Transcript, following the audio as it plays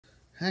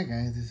Hi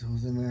guys, this is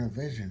Jose Mirror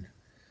Vision.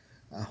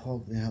 I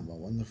hope you have a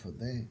wonderful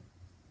day,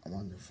 a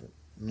wonderful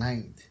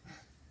night,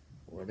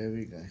 whatever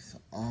you guys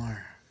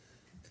are.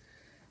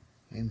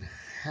 And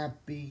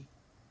happy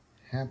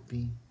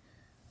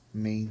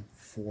May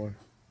 4th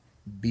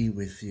be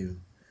with you.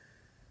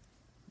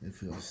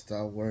 If you're a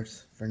Star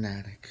Wars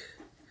fanatic,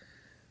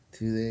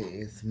 today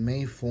is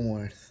May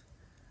 4th.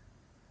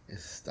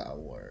 It's Star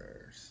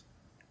Wars.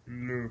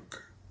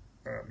 Luke,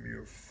 I'm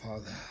your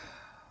father.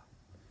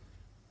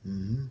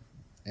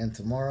 And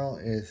tomorrow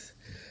is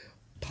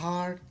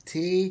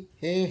party.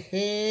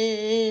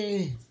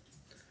 Hey.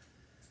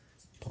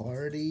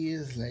 Party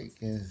is like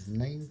it's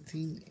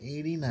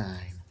 1989.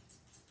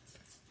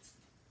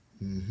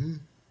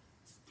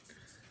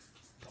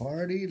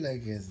 Party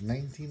like it's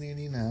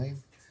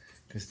 1989.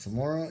 Because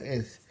tomorrow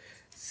is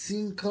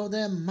Cinco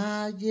de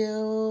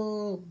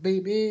Mayo,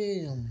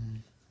 baby.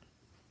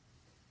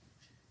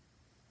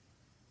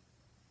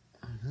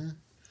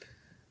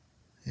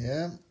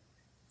 Yeah.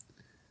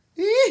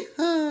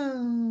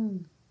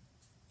 Yeehaw!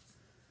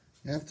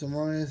 Yep,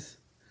 tomorrow is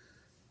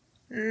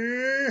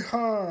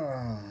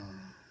Yeehaw!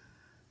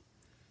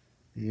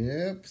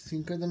 Yep,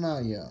 Cinco de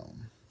Mayo.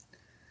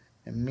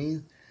 It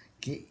means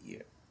get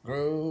your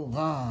groove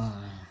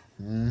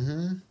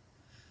on.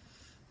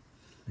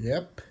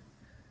 Yep.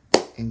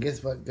 And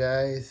guess what,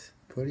 guys?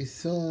 Pretty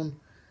soon,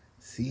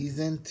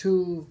 season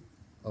 2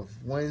 of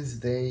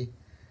Wednesday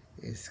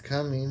is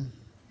coming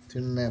to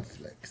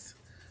Netflix.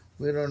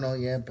 We don't know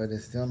yet, but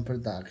it's still in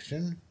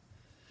production.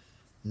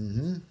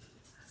 And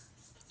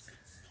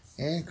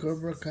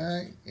Cobra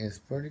Kai is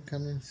pretty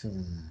coming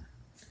soon.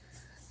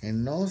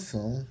 And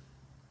also,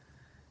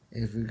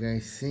 if you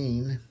guys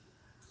seen,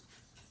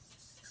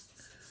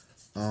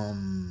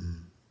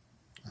 on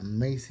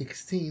May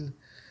 16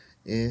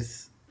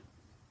 is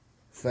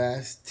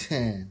Fast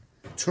 10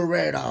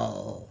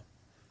 Toretto.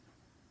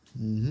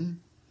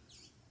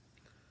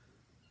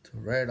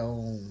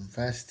 Toretto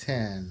Fast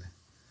 10.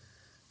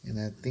 And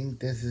I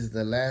think this is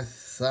the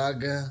last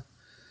saga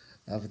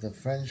of the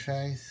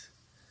franchise,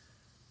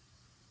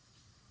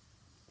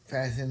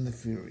 Fast and the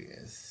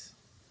Furious.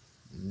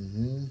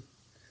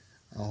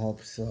 I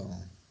hope so,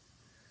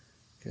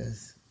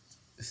 because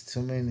it's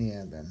too many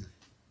of them.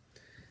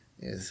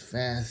 It's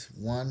Fast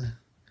 1,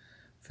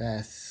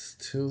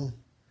 Fast 2,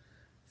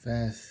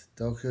 Fast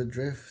Tokyo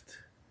Drift.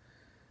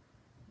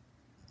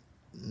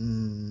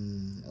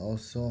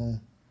 Also,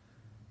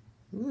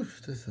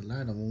 there's a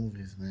lot of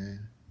movies,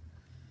 man.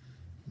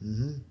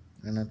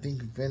 And I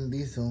think Vin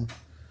Diesel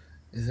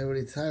is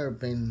already tired of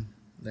being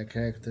the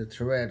character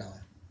Toretto.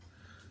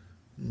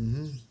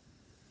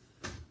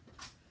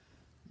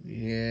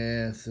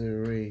 Yeah,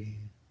 sirree.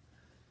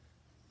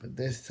 But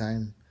this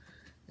time,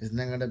 it's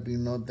not gonna be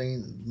no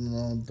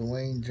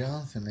Dwayne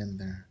Johnson in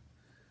there,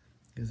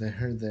 because I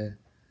heard that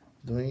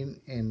Dwayne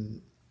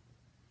and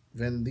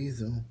Vin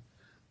Diesel,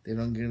 they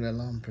don't get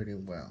along pretty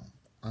well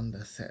on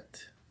the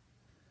set.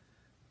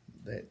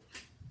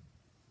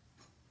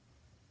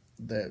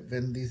 That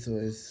Vin Diesel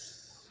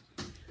is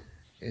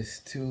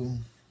too.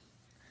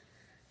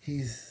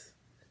 He's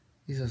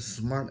a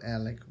smart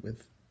aleck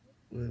with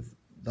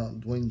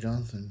Dwayne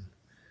Johnson,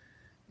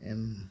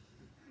 and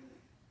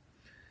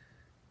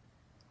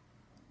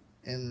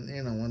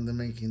you know, when they're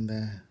making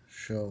the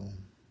show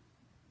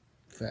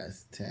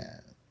Fast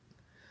 10,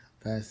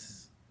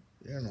 Fast,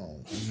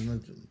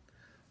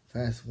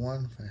 Fast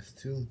 1, Fast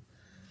 2.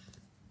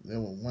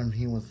 When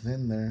he was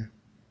in there,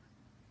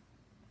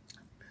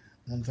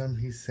 one time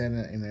he said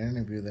in an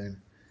interview that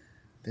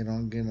they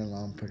don't get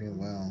along pretty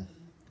well.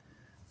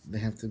 They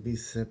have to be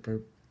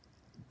separate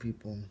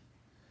people.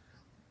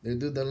 They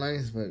do the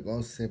lines, but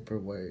go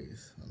separate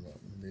ways.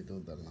 They do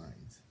the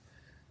lines.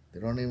 They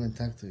don't even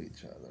talk to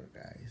each other,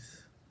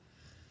 guys.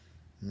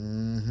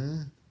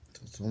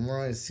 So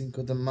tomorrow is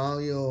Cinco de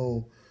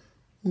Mayo.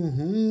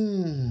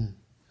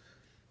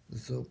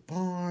 So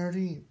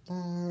party.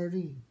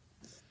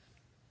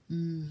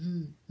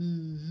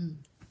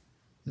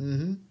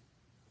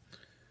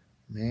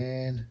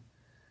 Man,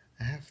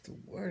 I have to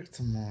work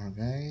tomorrow,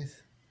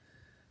 guys.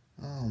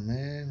 Oh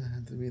man, I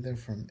have to be there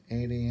from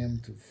 8 a.m.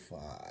 to 5.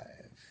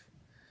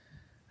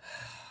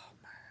 Oh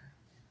man,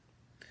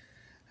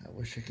 I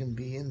wish I can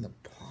be in the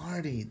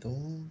party,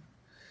 though.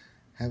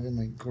 Having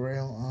my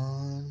grill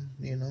on,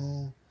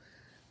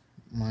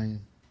 my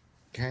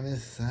carne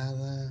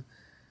asada,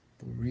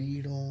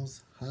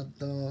 burritos, hot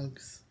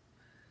dogs,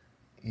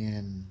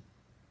 and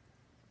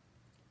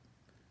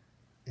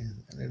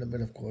a little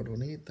bit of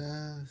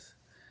coronitas,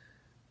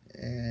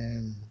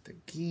 and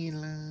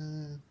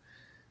tequila,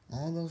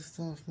 all those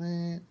stuff,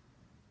 man.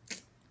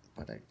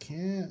 But I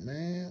can't,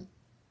 man.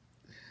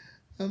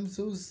 I'm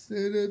so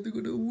sad I have to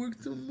go to work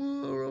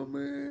tomorrow,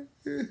 man.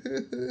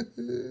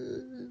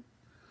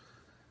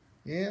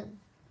 Yeah,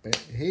 but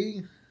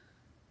hey,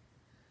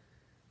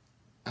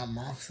 I'm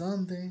off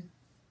Sunday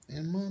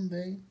and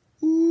Monday.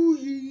 Ooh,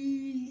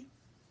 yeah.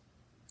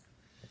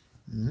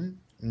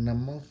 And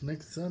I'm off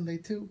next Sunday,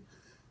 too.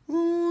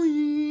 Ooh,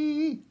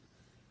 yeah.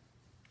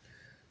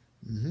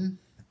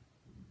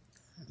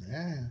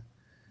 Yeah.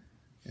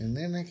 And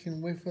then I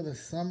can wait for the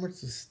summer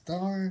to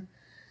start.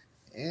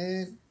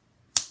 And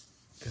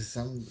because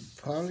I'm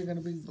probably going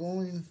to be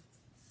going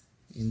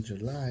in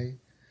July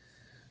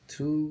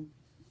to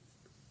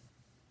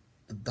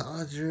the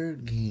Dodger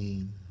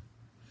game.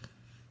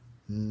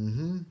 I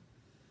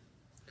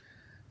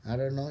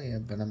don't know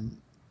yet, but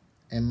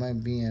it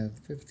might be a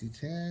 50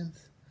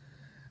 chance.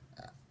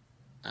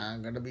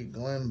 I'm going to be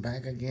going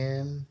back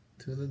again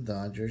to the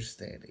Dodger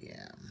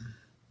Stadium.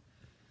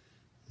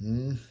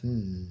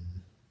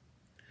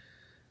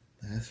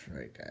 That's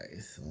right,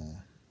 guys. So,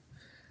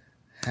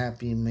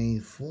 happy May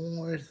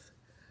 4th.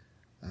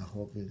 I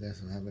hope you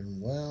guys are having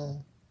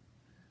well.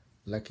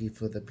 Lucky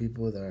for the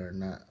people that are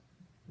not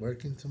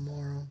working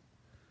tomorrow.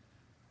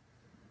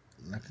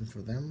 Lucky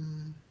for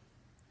them.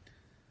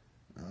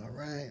 All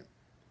right.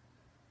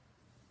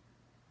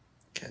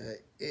 Cut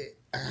it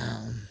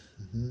out.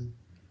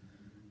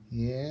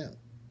 Yeah.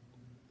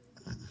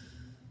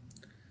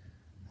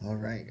 All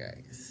right,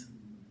 guys.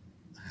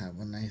 Have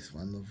a nice,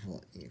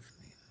 wonderful evening.